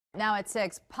Now at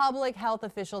 6, public health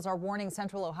officials are warning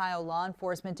Central Ohio law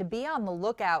enforcement to be on the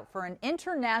lookout for an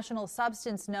international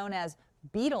substance known as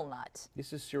betel nut.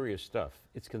 This is serious stuff.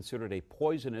 It's considered a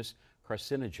poisonous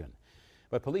carcinogen.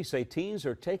 But police say teens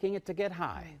are taking it to get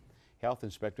high. Health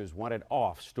inspectors want it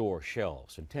off store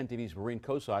shelves. And 10 TV's Maureen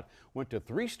Cosat went to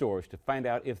 3 stores to find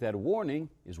out if that warning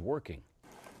is working.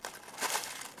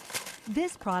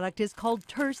 This product is called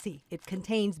Tulsi. It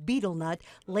contains betel nut,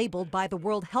 labeled by the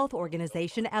World Health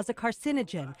Organization as a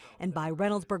carcinogen, and by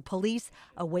Reynoldsburg police,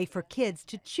 a way for kids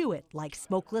to chew it like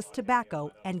smokeless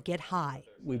tobacco and get high.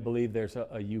 We believe there's a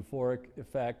euphoric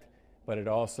effect, but it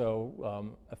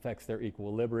also affects their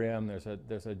equilibrium.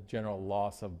 There's a general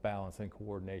loss of balance and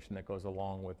coordination that goes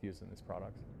along with using these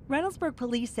products. Reynoldsburg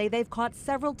police say they've caught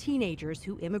several teenagers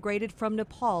who immigrated from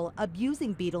Nepal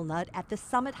abusing betel nut at the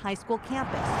Summit High School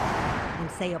campus, and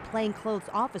say a plainclothes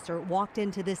officer walked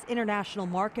into this international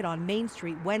market on Main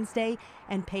Street Wednesday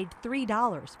and paid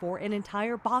 $3 for an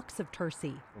entire box of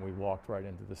Tulsi. We walked right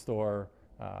into the store,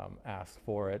 asked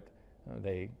for it.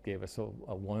 They gave us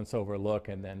a once-over look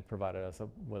and then provided us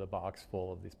with a box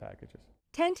full of these packages.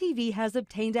 10 TV has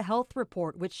obtained a health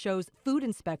report which shows food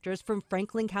inspectors from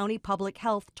Franklin County Public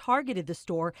Health targeted the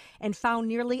store and found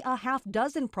nearly a half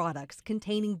dozen products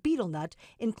containing betel nut,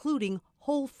 including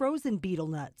whole frozen betel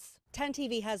nuts. 10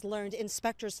 TV has learned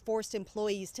inspectors forced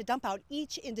employees to dump out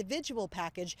each individual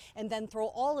package and then throw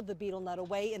all of the betel nut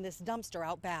away in this dumpster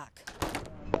out back.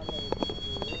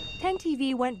 10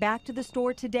 TV went back to the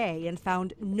store today and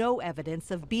found no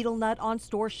evidence of betel nut on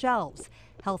store shelves.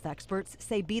 Health experts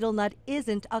say betel nut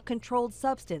isn't a controlled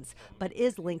substance, but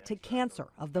is linked to cancer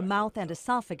of the mouth and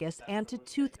esophagus and to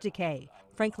tooth decay.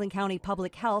 Franklin County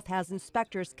Public Health has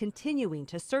inspectors continuing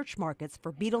to search markets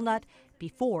for betel nut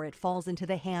before it falls into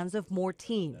the hands of more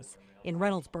teens. In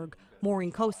Reynoldsburg,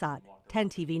 Maureen Cosat, 10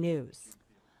 TV News.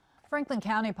 Franklin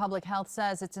County Public Health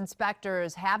says its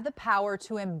inspectors have the power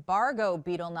to embargo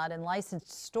betel nut in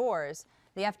licensed stores.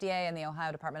 The FDA and the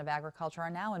Ohio Department of Agriculture are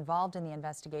now involved in the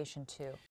investigation, too.